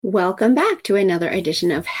Welcome back to another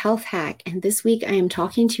edition of Health Hack. And this week I am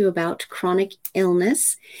talking to you about chronic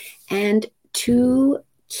illness and two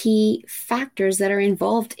key factors that are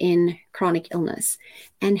involved in chronic illness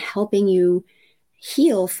and helping you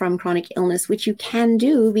heal from chronic illness, which you can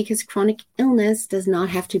do because chronic illness does not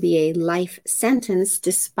have to be a life sentence,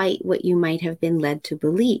 despite what you might have been led to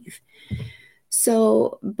believe.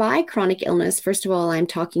 So by chronic illness, first of all, I'm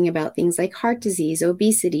talking about things like heart disease,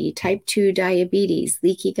 obesity, type 2 diabetes,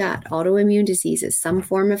 leaky gut, autoimmune diseases, some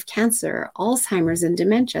form of cancer, Alzheimer's, and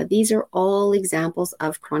dementia. These are all examples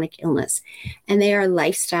of chronic illness, and they are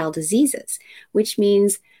lifestyle diseases, which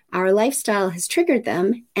means our lifestyle has triggered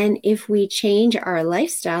them. And if we change our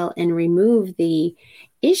lifestyle and remove the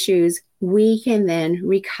issues, we can then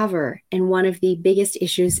recover. And one of the biggest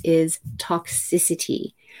issues is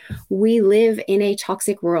toxicity. We live in a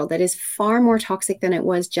toxic world that is far more toxic than it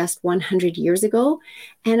was just 100 years ago.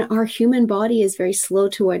 And our human body is very slow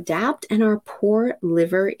to adapt, and our poor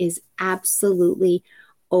liver is absolutely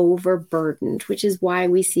overburdened, which is why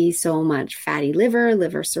we see so much fatty liver,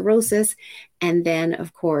 liver cirrhosis, and then,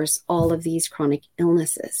 of course, all of these chronic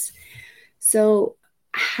illnesses. So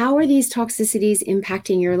how are these toxicities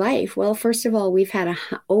impacting your life? Well, first of all, we've had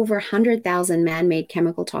over 100,000 man-made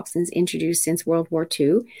chemical toxins introduced since World War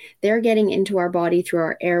II. They're getting into our body through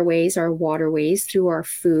our airways, our waterways, through our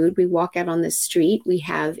food. We walk out on the street. We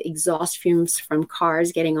have exhaust fumes from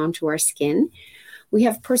cars getting onto our skin. We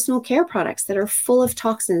have personal care products that are full of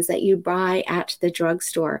toxins that you buy at the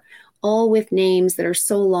drugstore, all with names that are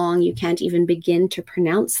so long you can't even begin to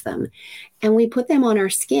pronounce them. And we put them on our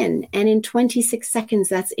skin, and in 26 seconds,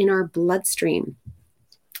 that's in our bloodstream.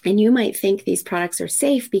 And you might think these products are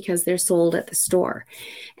safe because they're sold at the store.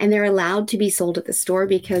 And they're allowed to be sold at the store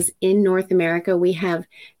because in North America, we have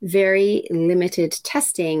very limited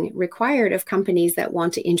testing required of companies that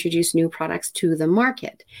want to introduce new products to the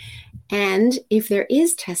market. And if there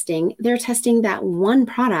is testing, they're testing that one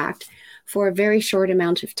product for a very short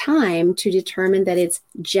amount of time to determine that it's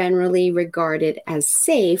generally regarded as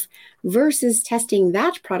safe versus testing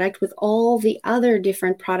that product with all the other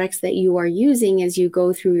different products that you are using as you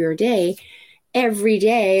go through your day, every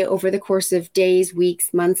day over the course of days,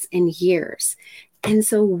 weeks, months, and years. And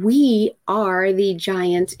so we are the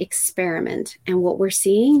giant experiment. And what we're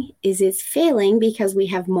seeing is it's failing because we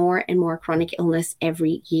have more and more chronic illness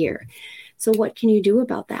every year. So what can you do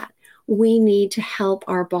about that? We need to help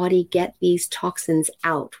our body get these toxins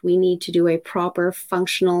out. We need to do a proper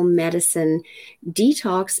functional medicine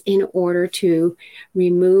detox in order to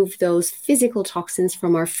remove those physical toxins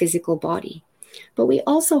from our physical body. But we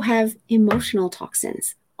also have emotional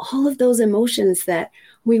toxins, all of those emotions that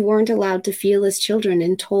we weren't allowed to feel as children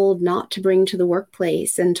and told not to bring to the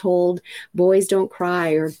workplace and told boys don't cry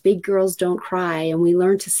or big girls don't cry. And we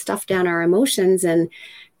learn to stuff down our emotions and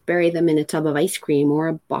bury them in a tub of ice cream or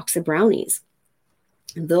a box of brownies.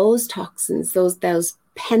 Those toxins, those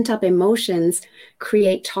pent-up emotions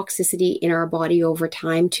create toxicity in our body over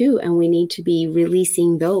time too, and we need to be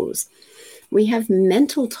releasing those. We have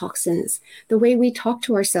mental toxins, the way we talk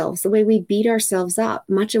to ourselves, the way we beat ourselves up,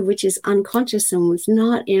 much of which is unconscious and was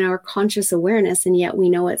not in our conscious awareness, and yet we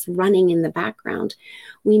know it's running in the background.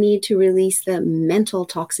 We need to release the mental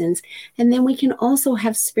toxins, and then we can also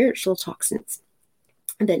have spiritual toxins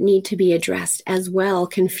that need to be addressed as well,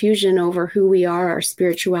 confusion over who we are, our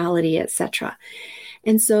spirituality, etc.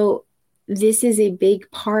 And so this is a big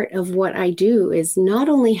part of what I do, is not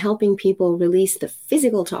only helping people release the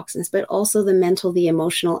physical toxins, but also the mental, the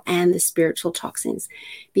emotional, and the spiritual toxins.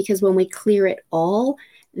 Because when we clear it all,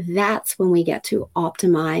 that's when we get to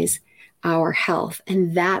optimize our health.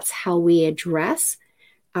 And that's how we address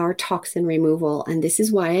our toxin removal. And this is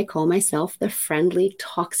why I call myself the friendly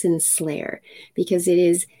toxin slayer, because it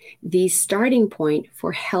is the starting point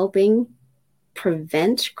for helping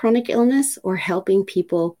prevent chronic illness or helping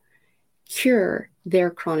people cure their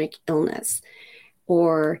chronic illness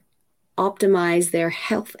or optimize their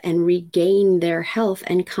health and regain their health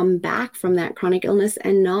and come back from that chronic illness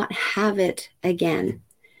and not have it again.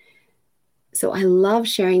 So I love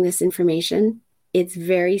sharing this information. It's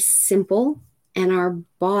very simple. And our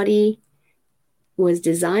body was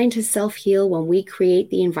designed to self-heal when we create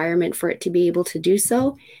the environment for it to be able to do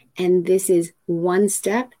so. And this is one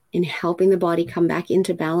step in helping the body come back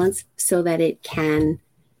into balance so that it can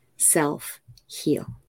self-heal.